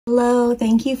Hello,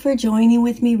 thank you for joining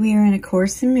with me. We are in A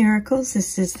Course in Miracles.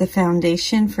 This is the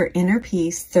Foundation for Inner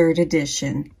Peace, 3rd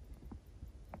edition.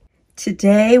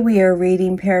 Today we are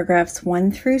reading paragraphs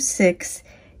 1 through 6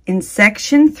 in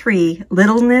section 3,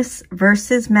 Littleness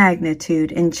versus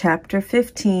Magnitude, in chapter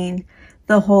 15,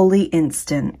 The Holy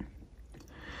Instant.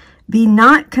 Be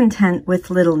not content with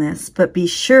littleness, but be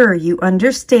sure you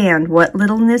understand what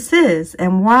littleness is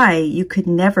and why you could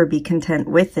never be content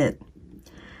with it.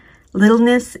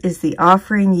 Littleness is the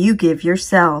offering you give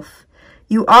yourself.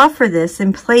 You offer this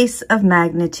in place of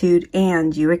magnitude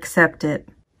and you accept it.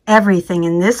 Everything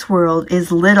in this world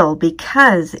is little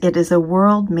because it is a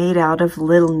world made out of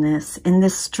littleness, in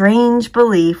this strange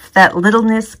belief that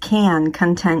littleness can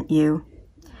content you.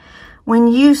 When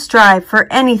you strive for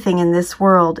anything in this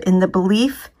world in the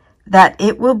belief that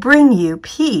it will bring you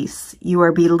peace, you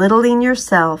are belittling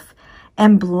yourself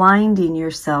and blinding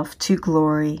yourself to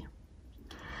glory.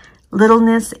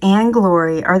 Littleness and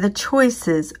glory are the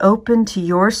choices open to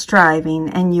your striving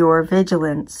and your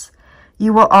vigilance.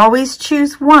 You will always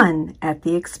choose one at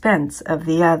the expense of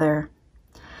the other.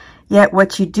 Yet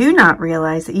what you do not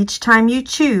realize each time you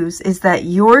choose is that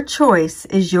your choice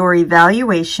is your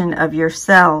evaluation of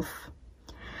yourself.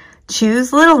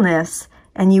 Choose littleness,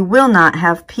 and you will not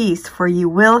have peace, for you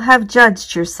will have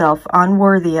judged yourself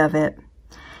unworthy of it.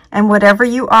 And whatever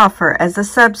you offer as a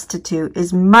substitute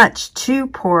is much too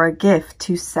poor a gift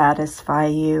to satisfy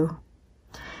you.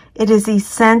 It is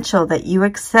essential that you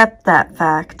accept that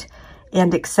fact,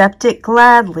 and accept it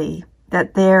gladly,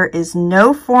 that there is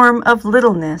no form of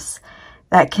littleness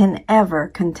that can ever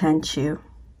content you.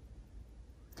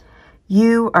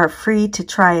 You are free to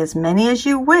try as many as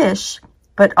you wish,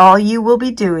 but all you will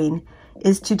be doing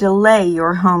is to delay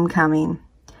your homecoming.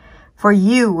 For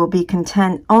you will be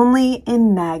content only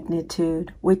in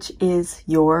magnitude, which is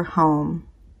your home.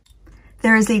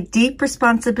 There is a deep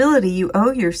responsibility you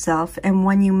owe yourself, and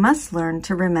one you must learn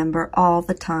to remember all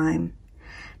the time.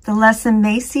 The lesson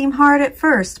may seem hard at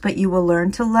first, but you will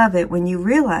learn to love it when you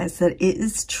realize that it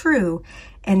is true,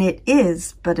 and it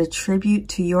is but a tribute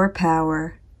to your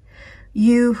power.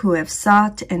 You who have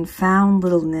sought and found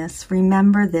littleness,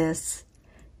 remember this.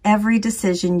 Every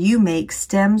decision you make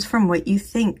stems from what you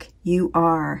think you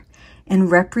are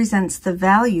and represents the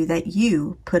value that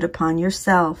you put upon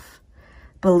yourself.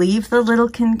 Believe the little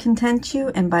can content you,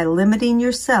 and by limiting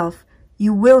yourself,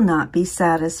 you will not be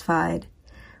satisfied.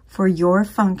 For your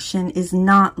function is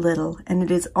not little, and it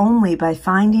is only by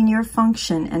finding your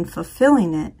function and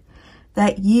fulfilling it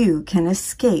that you can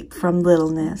escape from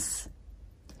littleness.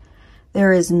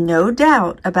 There is no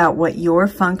doubt about what your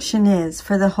function is,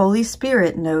 for the Holy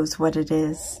Spirit knows what it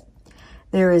is.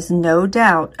 There is no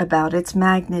doubt about its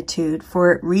magnitude,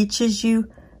 for it reaches you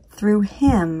through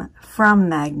Him from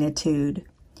magnitude.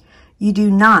 You do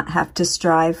not have to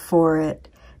strive for it,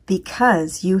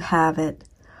 because you have it.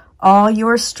 All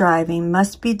your striving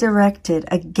must be directed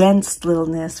against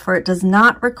littleness, for it does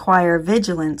not require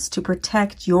vigilance to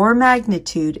protect your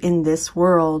magnitude in this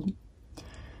world.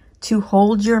 To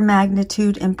hold your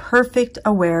magnitude in perfect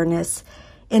awareness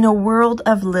in a world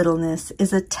of littleness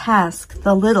is a task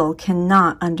the little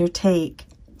cannot undertake.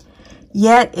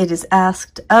 Yet it is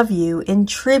asked of you in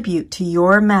tribute to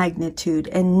your magnitude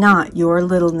and not your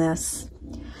littleness.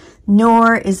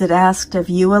 Nor is it asked of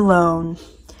you alone.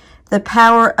 The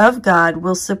power of God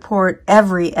will support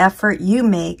every effort you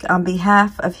make on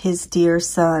behalf of His dear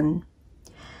Son.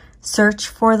 Search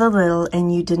for the little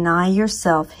and you deny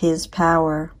yourself His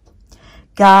power.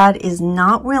 God is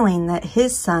not willing that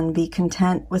His Son be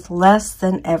content with less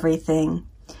than everything,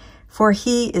 for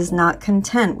He is not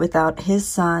content without His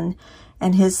Son,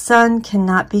 and His Son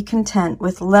cannot be content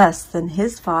with less than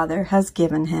His Father has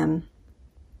given Him.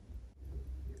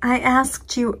 I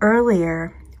asked you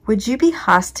earlier, would you be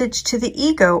hostage to the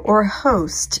ego or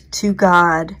host to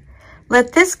God?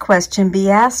 Let this question be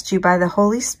asked you by the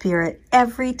Holy Spirit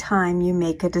every time you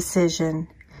make a decision.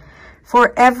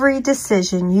 For every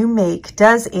decision you make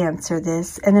does answer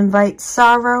this and invite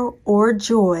sorrow or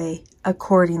joy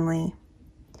accordingly.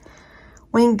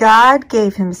 When God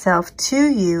gave Himself to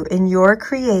you in your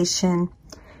creation,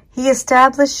 He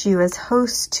established you as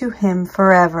hosts to Him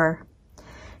forever.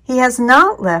 He has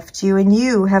not left you, and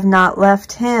you have not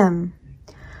left Him.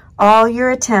 All your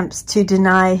attempts to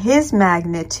deny His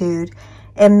magnitude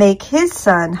and make His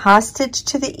Son hostage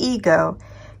to the ego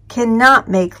cannot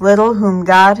make little whom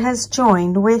God has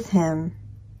joined with Him.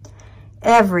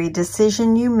 Every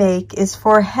decision you make is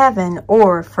for heaven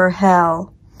or for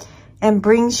hell, and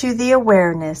brings you the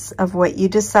awareness of what you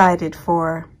decided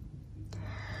for.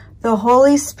 The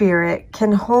Holy Spirit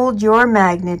can hold your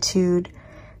magnitude,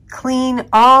 clean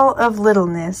all of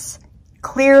littleness,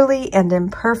 clearly and in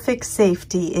perfect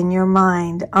safety in your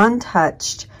mind,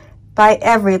 untouched by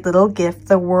every little gift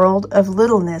the world of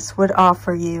littleness would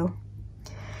offer you.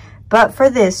 But for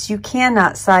this you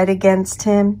cannot side against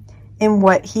him in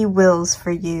what he wills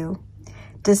for you.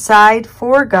 Decide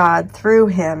for God through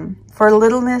him, for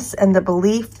littleness and the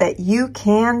belief that you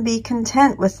can be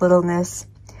content with littleness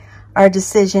are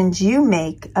decisions you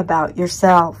make about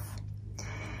yourself.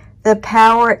 The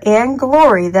power and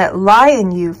glory that lie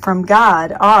in you from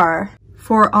God are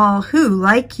for all who,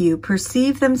 like you,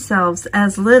 perceive themselves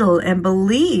as little and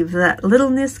believe that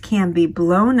littleness can be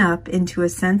blown up into a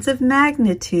sense of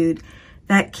magnitude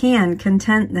that can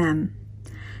content them.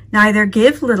 Neither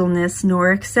give littleness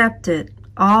nor accept it.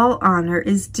 All honor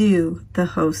is due the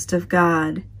host of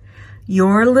God.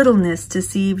 Your littleness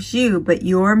deceives you, but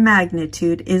your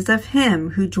magnitude is of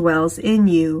him who dwells in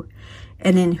you,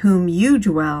 and in whom you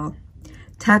dwell.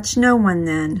 Touch no one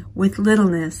then with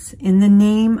littleness in the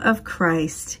name of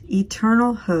Christ,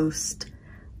 eternal host,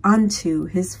 unto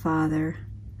his Father.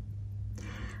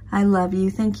 I love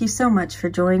you. Thank you so much for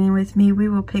joining with me. We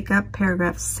will pick up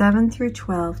paragraphs 7 through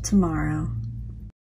 12 tomorrow.